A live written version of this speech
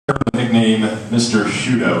nickname Mr.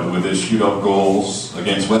 Shootout with his shootout goals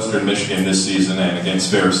against Western Michigan this season and against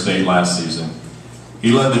Ferris State last season.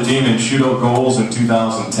 He led the team in shootout goals in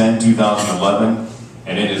 2010-2011,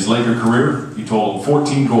 and in his later career, he totaled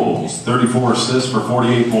 14 goals, 34 assists for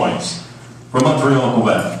 48 points. From Montreal,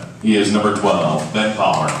 Quebec, he is number 12, Ben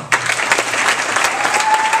Power.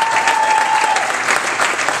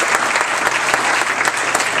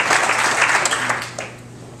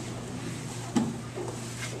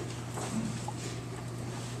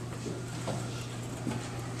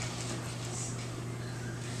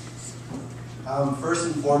 First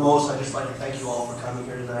and foremost, I'd just like to thank you all for coming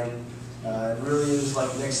here tonight. It really is,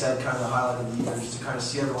 like Nick said, kind of the highlight of the year, just to kind of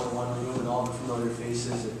see everyone in one room and all the familiar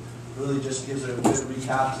faces. It really just gives it a good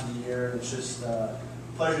recap to the year. It's just a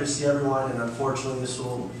pleasure to see everyone, and unfortunately this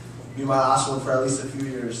will be my last one for at least a few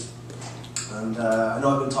years. And I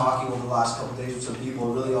know I've been talking over the last couple of days with some people.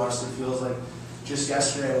 It really honestly feels like just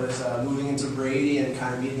yesterday I was moving into Brady and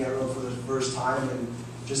kind of meeting everyone for the first time, and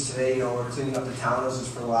just today, you know, we're cleaning up the townhouses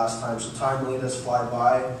for the last time, so time really does fly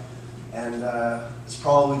by. And it's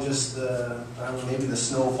probably just the, I don't know, maybe the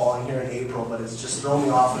snow falling here in April, but it's just thrown me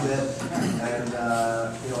off a bit. And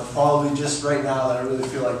you know, it's probably just right now that I really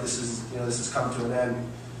feel like this is, you know, this has come to an end.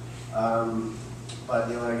 But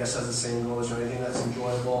you know, I guess as the saying goes, anything that's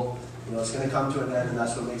enjoyable, you know, it's going to come to an end, and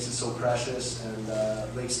that's what makes it so precious. And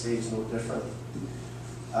Lake State is no different.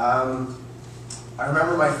 I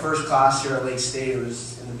remember my first class here at Lake State. It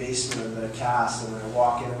was in the basement of the CAS, and I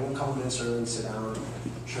walk in, I'm going to come minutes early and sit down, and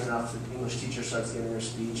sure enough, the English teacher starts giving her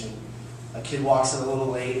speech, and a kid walks in a little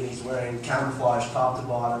late, and he's wearing camouflage top to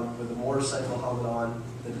bottom with a motorcycle helmet on,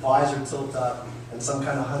 the visor tilt up, and some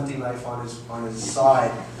kind of hunting knife on his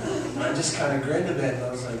side. And I just kind of grinned a bit, and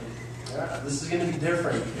I was like, yeah, this is going to be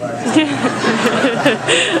different. But,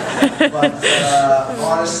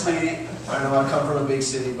 honestly, I know I come from a big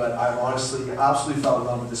city, but I've honestly absolutely fell in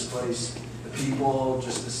love with this place. The people,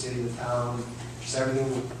 just the city, the town, just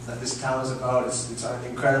everything that this town is about. It's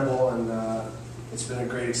incredible, and it's been a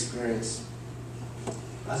great experience.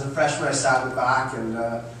 As a freshman, I sat in the back, and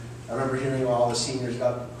I remember hearing all the seniors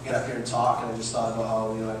get up here and talk, and I just thought about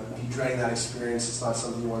how, you know, if you drain that experience, it's not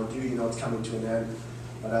something you want to do. You know, it's coming to an end.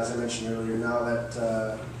 But as I mentioned earlier, now that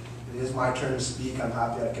it is my turn to speak, I'm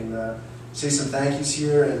happy I can say some thank yous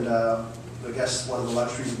here, and I guess one of the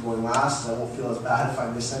luxuries of going last is I won't feel as bad if I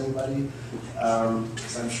miss anybody,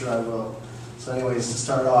 because I'm sure I will. So anyways, to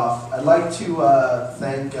start off, I'd like to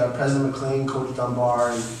thank President McLean, Coach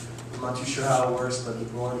Dunbar, and I'm not too sure how it works, but the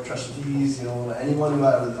board of trustees, you know, anyone who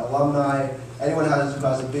has alumni, anyone who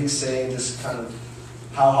has a big say in just kind of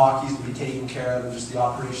how hockey's to be taken care of and just the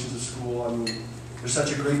operations of school. I mean, there's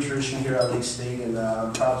such a great tradition here at Lake State, and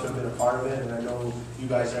I'm proud to have been a part of it, and I know you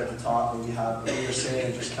guys are at the top, and you have what you're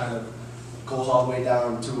saying, it just kind of goes all the way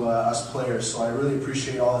down to us players. So I really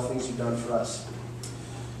appreciate all the things you've done for us.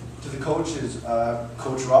 To the coaches,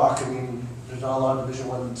 Coach Rock, I mean, there's not a lot of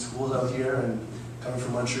Division I schools out here, and coming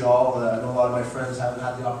from Montreal, I know a lot of my friends haven't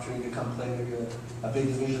had the opportunity to come play maybe a big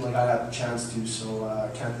division like I had the chance to, so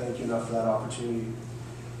I can't thank you enough for that opportunity.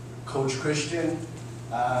 Coach Christian,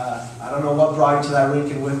 I don't know what brought you to that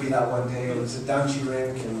rink in Whitby that one day. It was a Dungey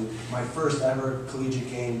rink, and my first ever collegiate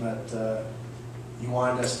game, but you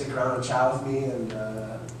wanted to stick around and chat with me, and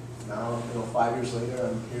now, you know, 5 years later,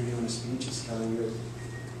 I'm here giving a speech. It's kind of weird.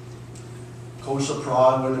 Coach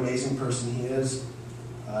LaPrade, what an amazing person he is.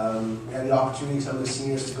 We had the opportunity, some of the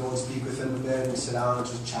seniors, to go and speak with him a bit and sit down and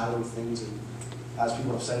just chat with things. And as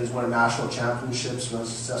people have said, he's won national championships, runs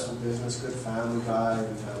a successful business, good family guy,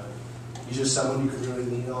 and he's just someone you could really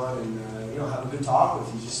lean on and you know, have a good talk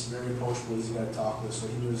with. He's just very approachable, easy guy to talk with. So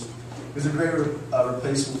he was a great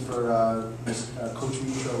replacement for Coach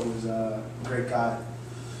Mitro, who was a great guy.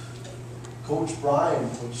 Coach Brian,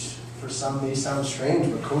 which for some may sound strange,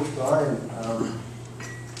 but Coach Brian,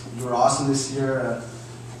 you were awesome this year.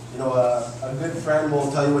 You know, a good friend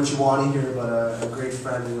won't tell you what you want to hear, but a great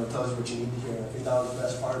friend, you know, tells you what you need to hear. I think that was the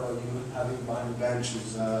best part about you having you behind the bench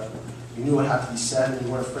is you knew what had to be said, and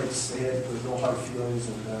you weren't afraid to say it. There was no hard feelings,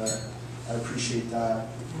 and I appreciate that.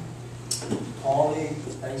 Paulie,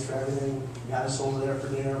 thanks for everything. You had us over there for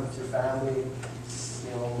dinner with your family. It's,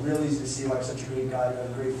 you know, really easy to see like such a great guy. You have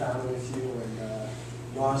a great family with you, and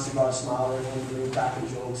you honestly brought a smile to everyone, doing cracking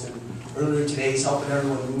jokes. And earlier today, he's helping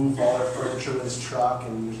everyone move all their furniture with his truck,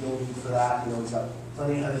 and there's no need for that. You know, he's got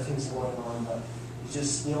plenty of other things going on, but he's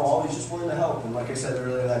just, you know, always just willing to help. And like I said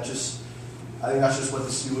earlier, I think that's just what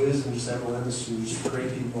the Sioux is, and just everyone in the Sioux, just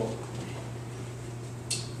great people.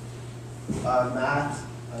 Matt,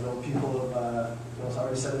 I know people have, you know,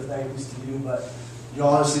 already said the thank yous to you, but you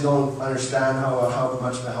honestly don't understand how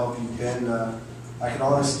much of a help you've been. I can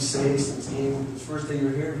honestly say since the first day you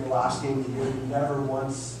were here to the last game of the year, you never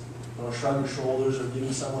once shrugged your shoulders or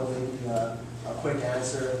given someone maybe a quick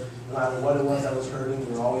answer. No matter what it was that was hurting,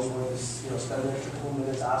 you were always willing to spend an extra couple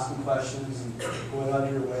minutes asking questions and going out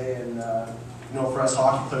of your way. And for us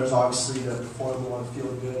hockey players, obviously to perform, we want to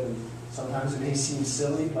feel good. And sometimes it may seem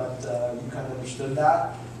silly, but you kind of understood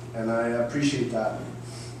that, and I appreciate that.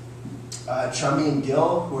 Chummy and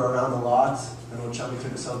Gil, who are around a lot. I know Chummy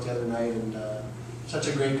took us out the other night, and such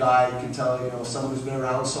a great guy. You can tell, someone who's been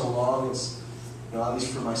around so long. It's, at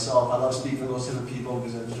least for myself, I love speaking to those type of people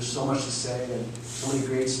because there's just so much to say and so many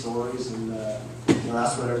great stories, and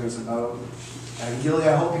that's what everything's about. And Gilly,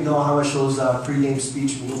 I hope you know how much those pre-game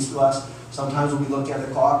speech means to us. Sometimes when we look at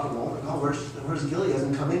the clock and oh, where's Gilly? He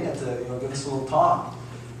hasn't come in yet to give us a little talk.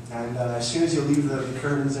 And as soon as you leave the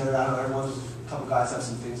curtains there, I don't know, a couple guys have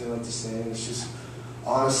some things they like to say, and it's just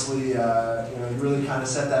honestly, you really kind of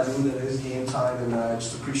set that mood that it is game time, and I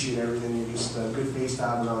just appreciate everything. You're just a good face to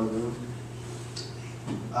have around the room.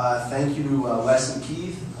 Thank you to Wes and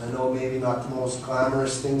Keith. I know maybe not the most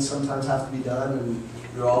glamorous things sometimes have to be done, and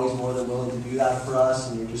you're always more than willing to do that for us,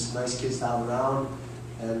 and you're just nice kids to have around,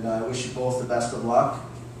 and I wish you both the best of luck.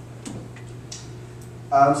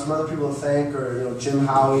 Some other people to thank are Jim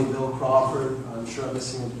Howie and Bill Crawford. I'm sure I'm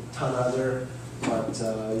missing a ton other, but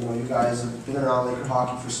you guys have been around Laker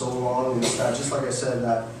hockey for so long, and it's just like I said,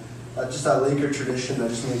 that Laker tradition that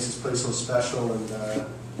just makes this place so special, and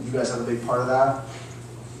you guys have a big part of that.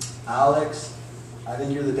 Alex, I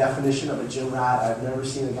think you're the definition of a gym rat. I've never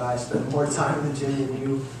seen a guy spend more time in the gym than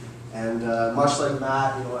you. And much like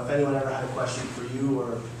Matt, if anyone ever had a question for you,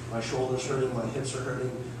 or my shoulder's hurting, my hips are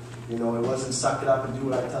hurting, it wasn't suck it up and do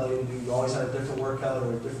what I tell you to do. You always had a different workout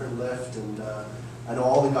or a different lift, and I know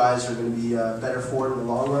all the guys are going to be better for it in the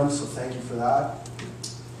long run, so thank you for that.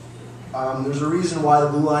 There's a reason why the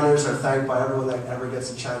Blue Liners are thanked by everyone that ever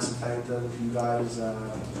gets a chance to thank them. You guys, I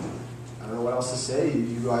don't know what else to say.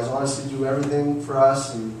 You guys honestly do everything for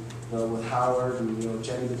us, and with Howard and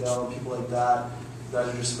Jenny Bedell and people like that. You guys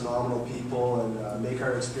are just phenomenal people, and make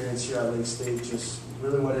our experience here at Lake State just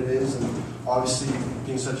really what it is. And obviously,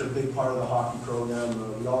 being such a big part of the hockey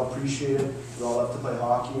program, we all appreciate it. We all love to play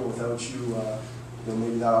hockey, and without you,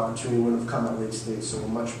 maybe that opportunity wouldn't have come at Lake State. So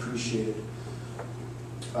much appreciated.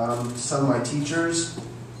 Some of my teachers,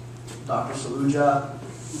 Dr. Saluja.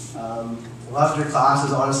 Loved your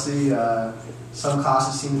classes, honestly. Some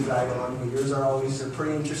classes seem to drag on, but yours are always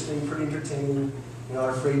pretty interesting, pretty entertaining.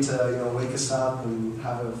 Afraid to wake us up and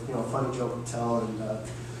have a funny joke to tell. And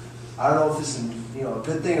I don't know if this is a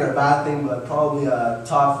good thing or a bad thing, but probably a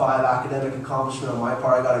top 5 academic accomplishment on my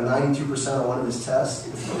part. I got a 92% on one of his tests,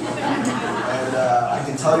 and I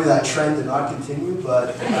can tell you that trend did not continue.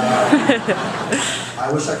 But I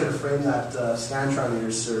wish I could have framed that Scantron of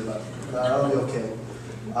yours, sir. But that'll be okay.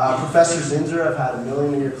 Professor Zinzer, I've had a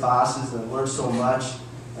million of your classes and I've learned so much,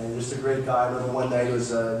 and just a great guy. I remember one night it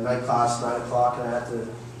was a night class, 9 o'clock, and I had to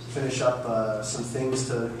finish up some things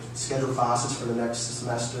to schedule classes for the next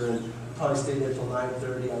semester, and probably stayed there till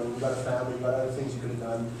 9:30. I mean, you got a family, you got other things you could have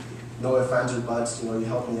done. No ifs, ands, or buts, you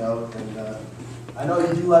helped me out, and I know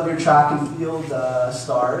you do love your track and field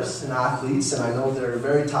stars and athletes, and I know they're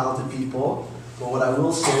very talented people. But what I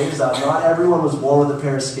will say is that not everyone was born with a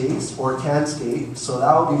pair of skates or can skate, so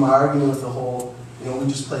that would be my argument with the whole, we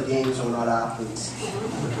just play games and we're not athletes.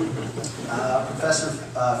 Professor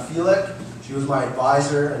Feelick, she was my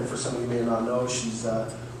advisor, and for some of you may not know, she's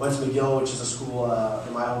went to McGill, which is a school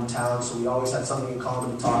in my hometown, so we always had something in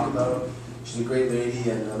common to talk about. She's a great lady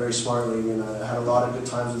and a very smart lady, and I had a lot of good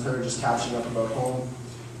times with her just catching up about home.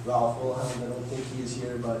 Ralph Wilhelm, I don't think he is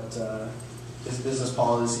here, but his business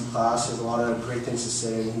policy class has a lot of great things to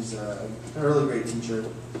say, and he's a really great teacher.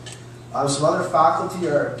 Some other faculty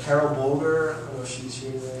are Carol Boger. I don't know if she's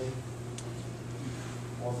here today.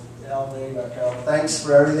 Well, yeah, there you go, Carol. Thanks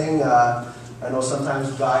for everything. I know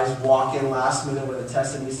sometimes guys walk in last minute with a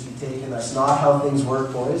test that needs to be taken. That's not how things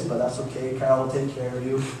work, boys, but that's okay. Carol will take care of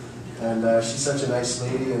you. And she's such a nice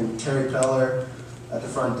lady. And Terry Peller at the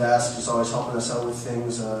front desk, just always helping us out with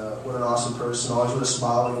things. What an awesome person. Always with a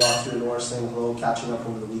smile when you walk through the door, saying hello, catching up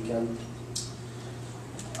over the weekend.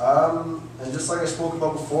 And just like I spoke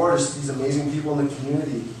about before, just these amazing people in the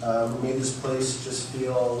community who made this place just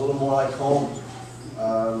feel a little more like home.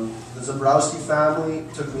 The Zabrowski family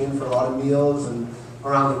took me in for a lot of meals and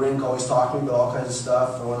around the rink, always talking about all kinds of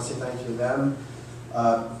stuff. I want to say thank you to them.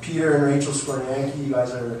 Peter and Rachel Skornianki, you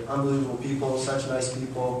guys are unbelievable people, such nice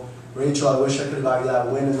people. Rachel, I wish I could have got you that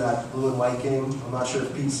win in that blue and white game. I'm not sure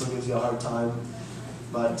if Pete still gives you a hard time.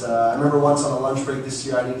 But I remember once on a lunch break this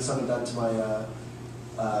year, I needed something done to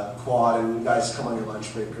quad and you guys come on your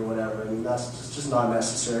lunch break or whatever. I mean, that's just not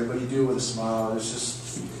necessary, but you do it with a smile, and it's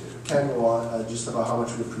just, can't go on just about how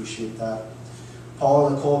much we appreciate that. Paul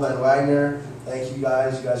and Nicole Van Wagner, thank you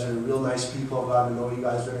guys. You guys are real nice people. I've gotten to know you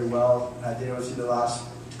guys very well. I had dinner with you the last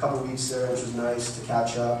couple of weeks there, which was nice to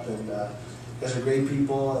catch up, and you guys are great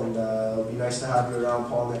people, and it'll be nice to have you around,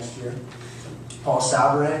 Paul, next year. Paul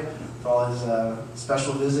Sabourin, for all his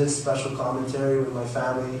special visits, special commentary with my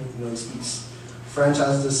family. You know, he speaks French,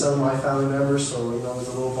 as does some of my family members, so you know, there's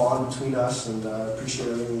a little bond between us, and appreciate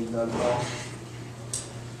everything you've done, Paul.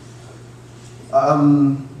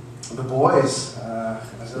 The boys,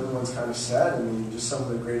 as everyone's kind of said, I mean, just some of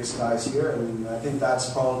the greatest guys here. I mean, I think that's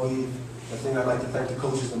probably the thing I'd like to thank the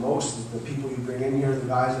coaches the most, is the people you bring in here, the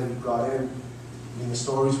guys that you brought in. I mean, the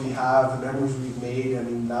stories we have, the memories we've made, I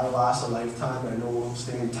mean, that'll last a lifetime. I know we'll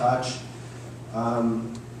stay in touch.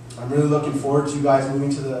 I'm really looking forward to you guys moving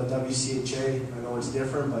to the WCHA. I know it's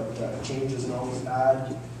different, but change isn't always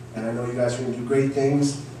bad. And I know you guys are going to do great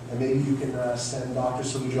things. And maybe you can send Dr.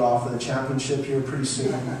 Saluja off for the championship here pretty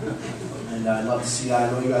soon. And I'd love to see that.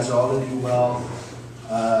 I know you guys are all going to do well.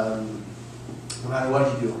 No matter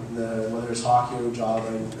what you do, whether it's hockey or a job, I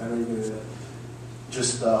know you're going to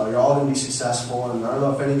you're all going to be successful. And I don't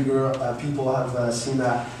know if any of you people have seen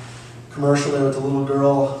that commercial there with the little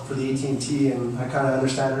girl for the AT&T, and I kind of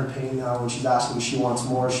understand her pain now when she's asking she wants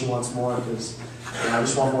more, because I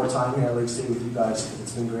just want more time here at Lake State with you guys.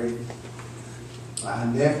 It's been great.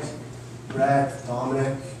 Nick, Brett,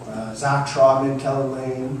 Dominic, Zach Trotman, Kellen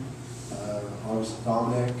Lane,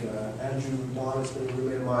 Dominic, Andrew Donis, been a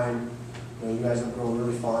roommate of mine. You guys have grown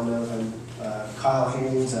really fond of, and Kyle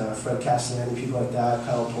Haynes, Fred Castellani, people like that.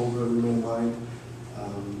 Kyle Tolbert, a roommate of mine.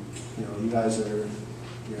 You guys are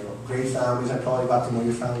great families. I probably got to know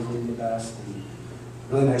your families really the best, and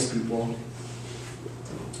really nice people.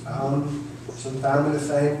 Some family to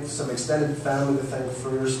thank, some extended family to thank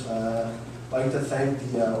first. I'd like to thank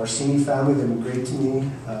the Orsini family. They've been great to me.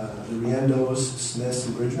 The Riendos, Smiths,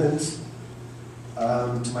 and Bridgmans.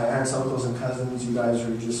 To my aunts, uncles, and cousins, you guys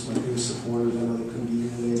are just my biggest supporters. I know they couldn't be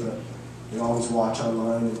here today, but they always watch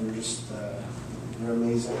online, and they're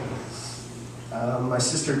amazing. My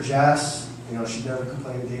sister Jess, she'd never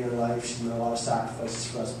complained a day in her life. She's made a lot of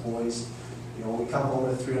sacrifices for us boys. When we come home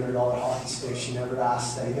with a $300 hockey stick, she never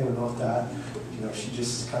asks anything about that. She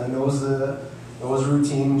just kind of knows the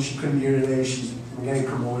routine. She couldn't be here today. She's been getting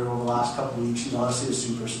promoted over the last couple of weeks. She's honestly a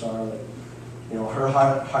superstar. Her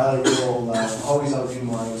highlight reel will always outdo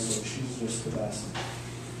mine, so she's just the best.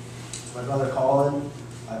 My brother Colin,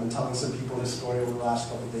 I've been telling some people this story over the last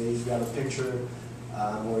couple of days. We got a picture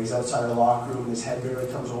where he's outside the locker room, and his head barely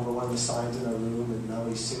comes over one of the signs in our room, and now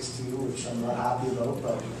he's 6'2", which I'm not happy about,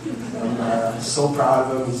 but I'm so proud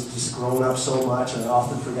of him. He's just grown up so much, and I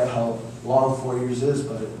often forget how long 4 years is,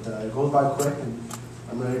 but it goes by quick, and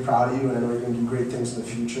I'm really proud of you, and I know you're going to do great things in the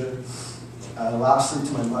future. Lastly,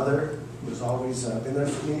 to my mother, who's always been there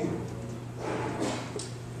for me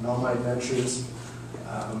in all my adventures.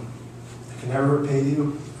 I can never repay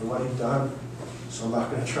you for what you've done, so I'm not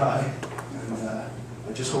going to try. And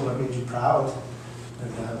I just hope I made you proud,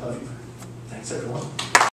 and I love you. Thanks, everyone.